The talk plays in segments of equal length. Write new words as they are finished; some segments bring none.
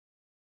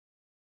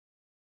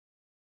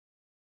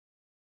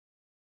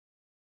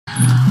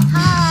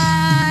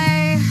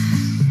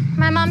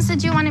mom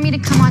said you wanted me to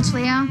come watch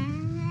Leo.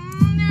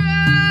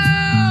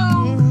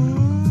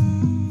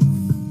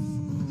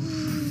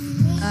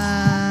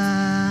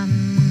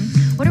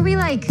 What are we,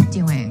 like,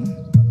 doing?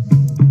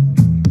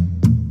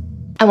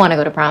 I want to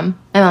go to prom.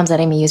 My mom's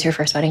letting me use her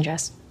first wedding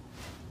dress.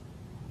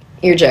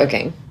 You're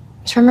joking.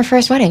 It's from her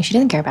first wedding. She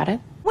didn't care about it.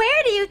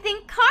 Where do you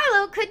think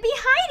Carlo could be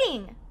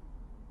hiding?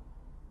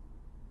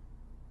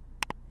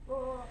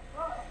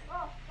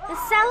 The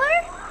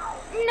cellar?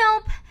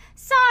 Nope.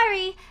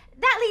 Sorry.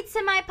 That leads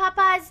to my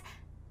papa's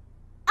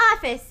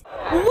office.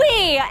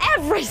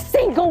 Every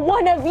single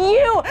one of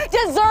you,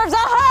 deserves a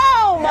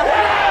home!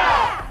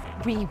 Yeah!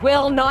 We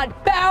will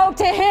not bow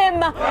to him!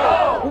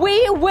 No!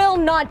 We will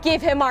not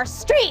give him our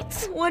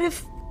streets! What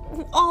if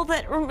all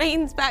that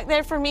remains back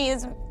there for me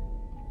is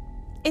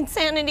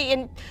insanity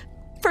and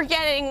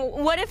forgetting?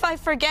 What if I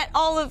forget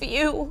all of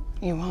you?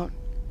 You won't.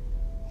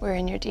 We're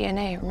in your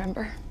DNA,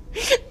 remember?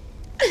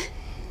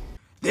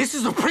 This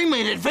is a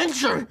pre-made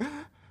adventure!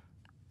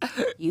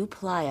 You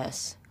ply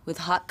us with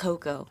hot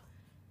cocoa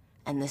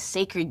and the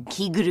sacred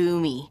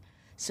kigurumi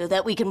so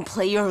that we can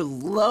play your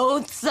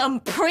loathsome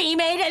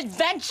pre-made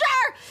adventure?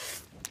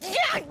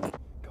 Yeah!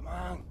 Come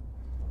on.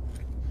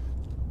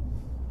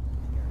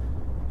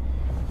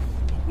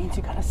 It means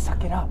you gotta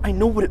suck it up. I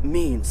know what it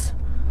means.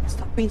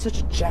 Stop being such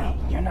a jack.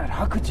 You're not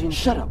Hakujin.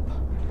 Shut up.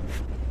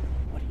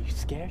 What, are you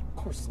scared? Of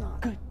course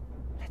not. Good.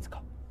 Let's go.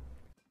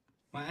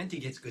 My auntie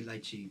gets good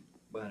lychee,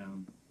 but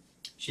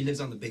she lives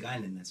on the Big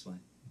Island, that's why.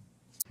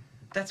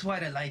 That's why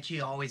the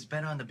lychee always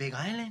better on the Big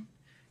Island.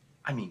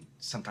 I mean,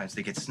 sometimes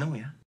they get snow,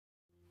 yeah?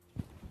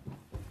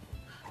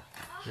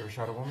 You ever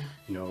shot a woman?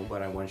 No,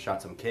 but I once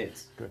shot some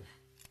kids. Good.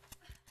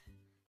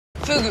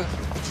 Fugu.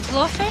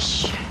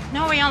 Blowfish?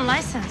 No, we're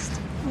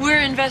unlicensed. We're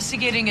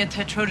investigating a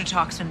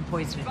tetrodotoxin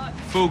poisoning.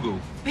 Fugu.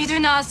 We do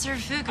not serve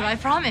fugu, I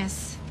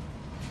promise.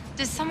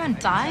 Did someone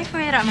die who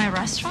ate at my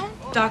restaurant?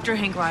 Dr.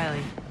 Hank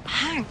Riley.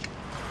 Hank.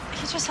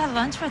 He just had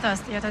lunch with us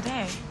the other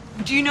day.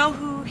 Do you know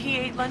who he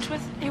ate lunch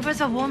with? It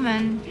was a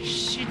woman.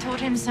 She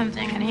told him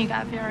something and he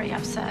got very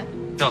upset.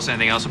 Tell us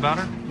anything else about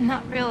her?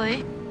 Not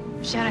really.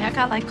 She had a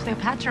haircut like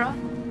Cleopatra.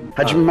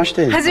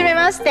 Hajimemashite.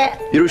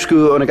 Hajimemashite.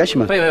 Yoroshiku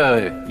onegaishimasu.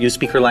 Wait. You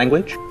speak her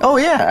language? Oh,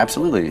 yeah,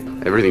 absolutely.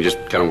 Everything just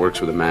kind of works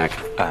with a Mac.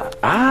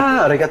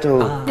 Arigato.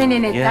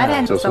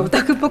 Yeah.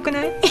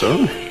 So?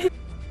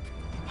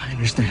 I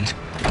understand.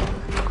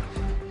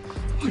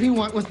 What do you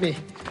want with me?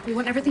 We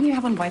want everything you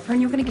have on Viper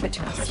and you're gonna give it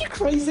to us. Are you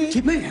crazy?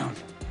 Keep me down.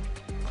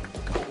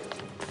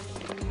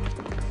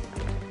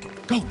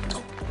 Go.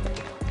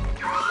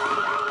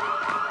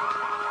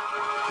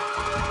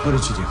 What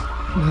did you do?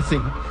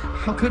 Nothing.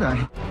 How could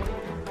I?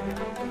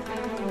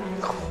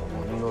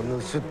 この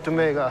盗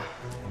めが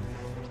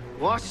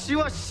わし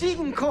は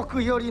秦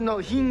国よりの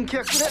賓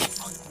客で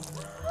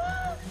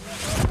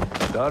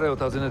誰を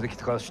訪ねてき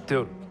たか知って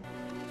おる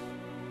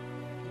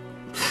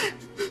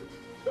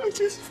I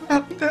just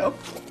found out.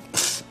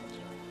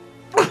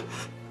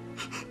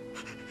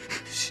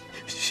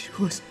 She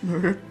was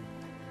murdered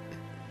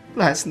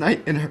last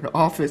night in her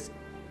office.